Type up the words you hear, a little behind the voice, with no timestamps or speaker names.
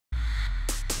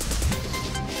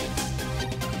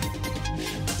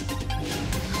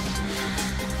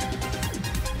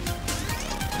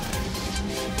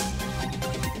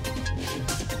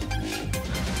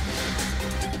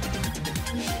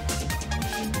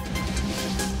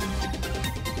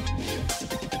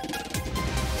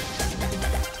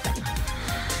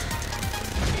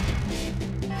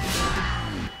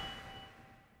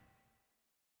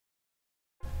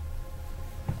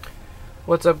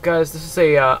What's up, guys? This is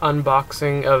a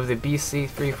unboxing of the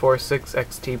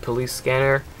BC346XT police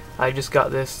scanner. I just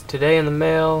got this today in the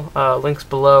mail. Links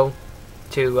below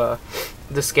to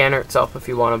the scanner itself if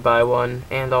you want to buy one,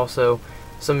 and also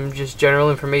some just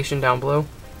general information down below.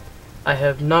 I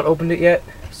have not opened it yet,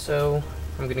 so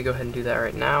I'm gonna go ahead and do that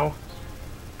right now.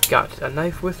 Got a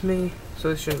knife with me, so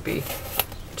this shouldn't be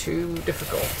too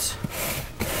difficult.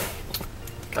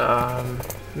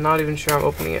 Not even sure I'm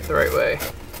opening it the right way.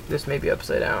 This may be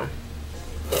upside down,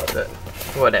 but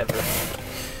whatever.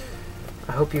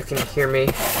 I hope you can hear me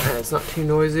and it's not too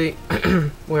noisy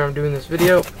where I'm doing this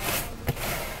video.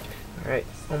 Alright,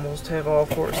 almost have all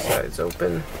four sides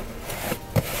open.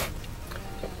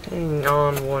 Hang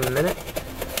on 1 minute.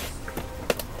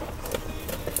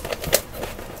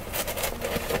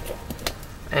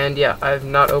 And yeah, I've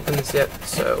not opened this yet,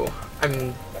 so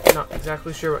I'm not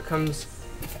exactly sure what comes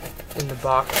in the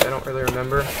box. I don't really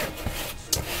remember,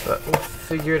 but we'll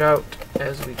figure it out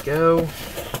as we go.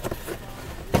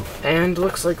 And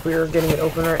looks like we are getting it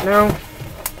open right now.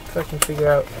 If I can figure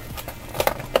out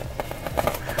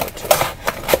how to.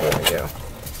 There we go.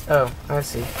 Oh, I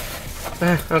see.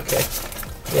 Okay.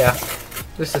 Yeah,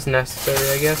 this is necessary,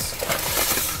 I guess.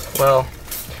 Well,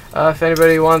 if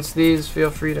anybody wants these,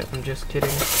 feel free to. I'm just kidding.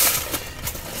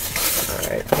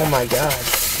 Alright. Oh my god.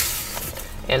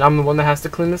 And I'm the one that has to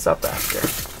clean this up after.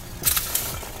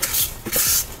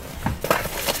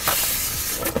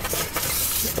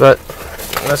 But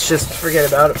let's just forget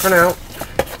about it for now.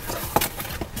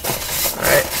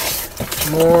 Alright.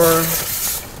 More.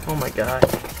 Oh my god.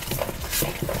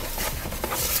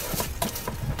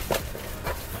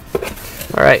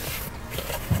 Alright.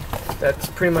 That's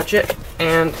pretty much it.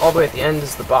 And all the way at the end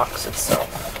is the box itself.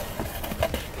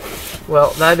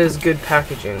 Well, that is good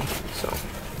packaging, so.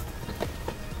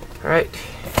 Alright,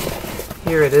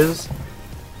 here it is.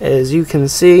 As you can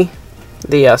see,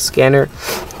 the scanner,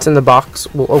 it's in the box.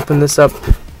 We'll open this up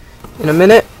in a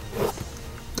minute.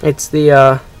 It's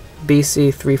the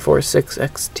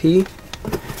BC346XT. So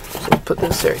we'll put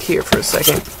this right here for a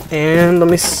second. And let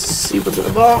me see what's in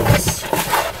the box.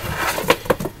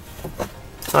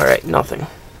 Alright, nothing.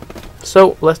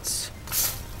 So let's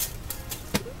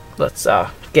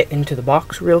get into the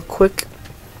box real quick.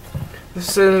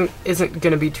 This isn't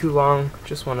going to be too long.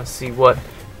 Just want to see what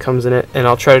comes in it, and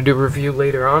I'll try to do a review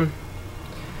later on.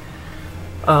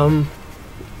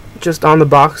 Just on the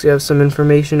box you have some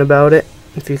information about it,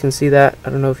 if you can see that. I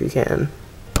don't know if you can.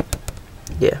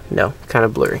 Yeah, no, kind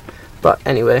of blurry. But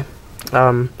anyway,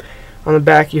 on the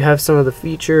back you have some of the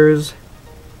features,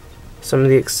 some of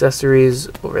the accessories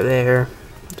over there.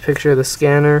 Picture of the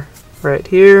scanner right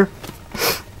here.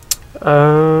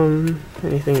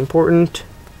 Anything important?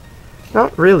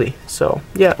 Not really. So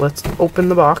yeah, let's open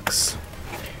the box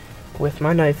with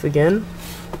my knife again.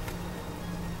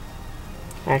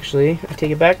 Actually, I take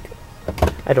it back.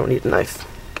 I don't need a knife.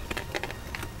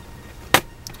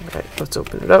 Alright, let's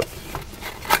open it up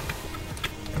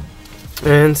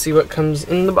and see what comes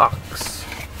in the box.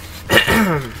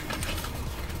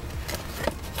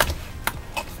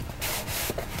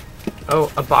 Oh,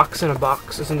 a box in a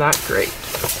box. Isn't that great?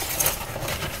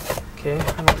 Okay,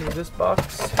 I don't need this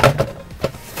box.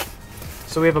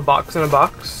 So we have a box in a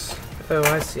box. Oh,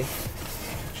 I see.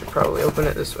 Should probably open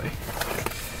it this way.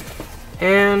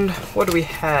 And what do we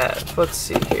have? Let's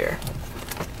see here.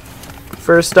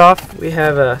 First off, we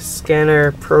have a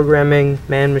scanner programming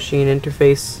man-machine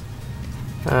interface.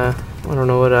 I don't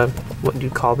know what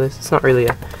you'd call this. It's not really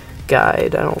a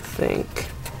guide, I don't think.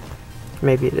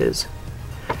 Maybe it is.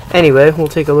 Anyway, we'll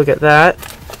take a look at that.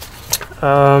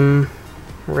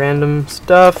 Random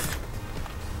stuff.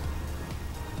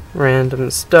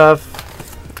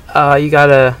 You got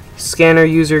a scanner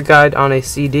user guide on a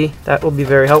CD. That will be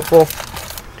very helpful.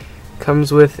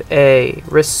 Comes with a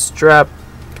wrist strap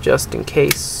just in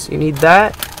case you need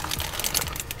that.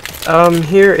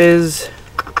 Here is,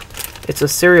 it's a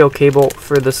serial cable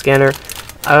for the scanner.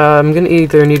 I'm gonna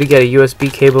either need to get a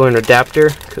USB cable or an adapter,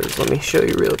 because let me show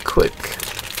you real quick.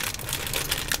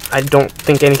 I don't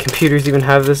think any computers even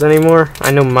have this anymore. I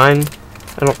know mine.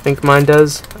 I don't think mine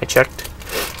does. I checked.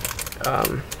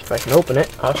 If I can open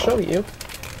it, I'll show you.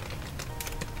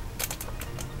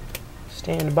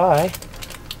 Stand by.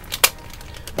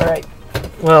 Alright.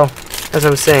 Well, as I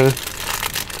was saying,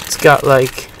 it's got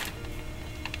like,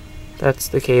 that's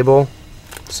the cable.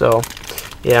 So,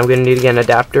 yeah, I'm gonna need to get an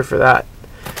adapter for that.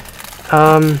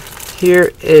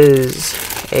 Here is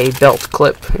a belt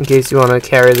clip in case you want to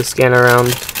carry the scanner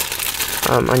around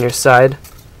on your side.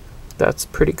 That's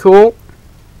pretty cool.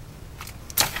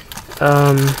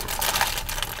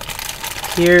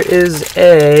 Here is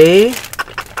a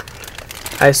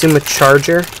I assume a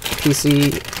charger,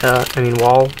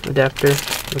 wall adapter,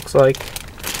 looks like.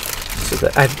 So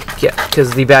that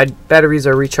because the batteries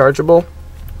are rechargeable.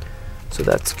 So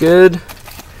that's good.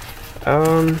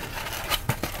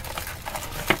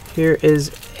 Here is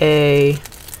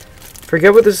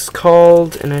forget what this is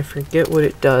called, and I forget what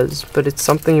it does, but it's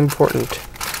something important.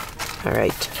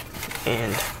 Alright,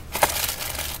 and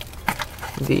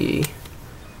the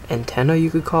antenna, you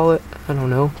could call it, I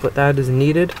don't know, but that is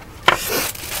needed.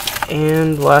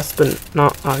 And last but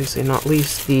obviously not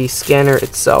least, the scanner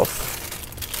itself.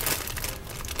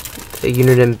 The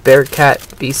Uniden Bearcat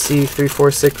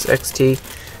BC346XT.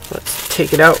 Let's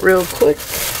take it out real quick.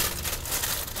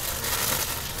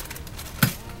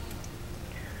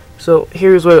 So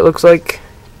here's what it looks like.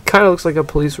 Kind of looks like a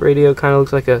police radio, kind of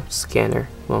looks like a scanner.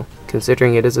 Well,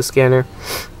 considering it is a scanner.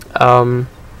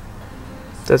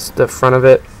 That's the front of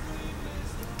it.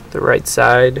 The right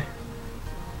side.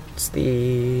 It's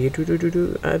the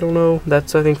I don't know.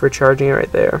 That's, I think, for charging it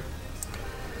right there.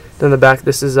 Then the back,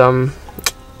 this is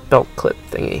belt clip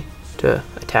thingy to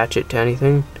attach it to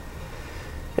anything.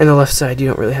 And the left side, you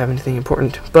don't really have anything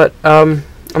important. But I'm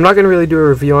not going to really do a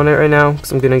review on it right now,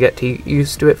 because I'm going to get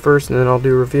used to it first, and then I'll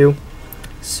do a review.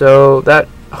 So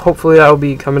hopefully that will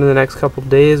be coming in the next couple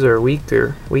days, or a week,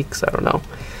 or weeks, I don't know.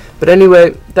 But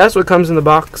anyway, that's what comes in the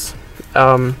box.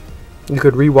 You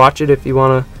could rewatch it if you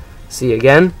want to see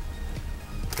again.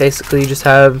 Basically, you just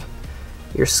have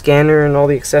your scanner and all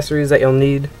the accessories that you'll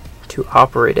need to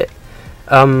operate it.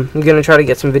 I'm going to try to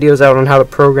get some videos out on how to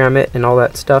program it and all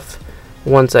that stuff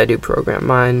once I do program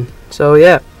mine. So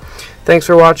yeah, thanks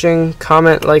for watching.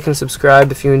 Comment, like, and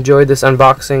subscribe if you enjoyed this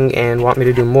unboxing and want me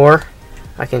to do more.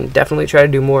 I can definitely try to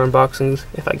do more unboxings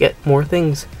if I get more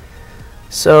things.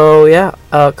 So yeah,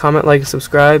 comment, like, and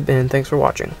subscribe, and thanks for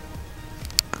watching.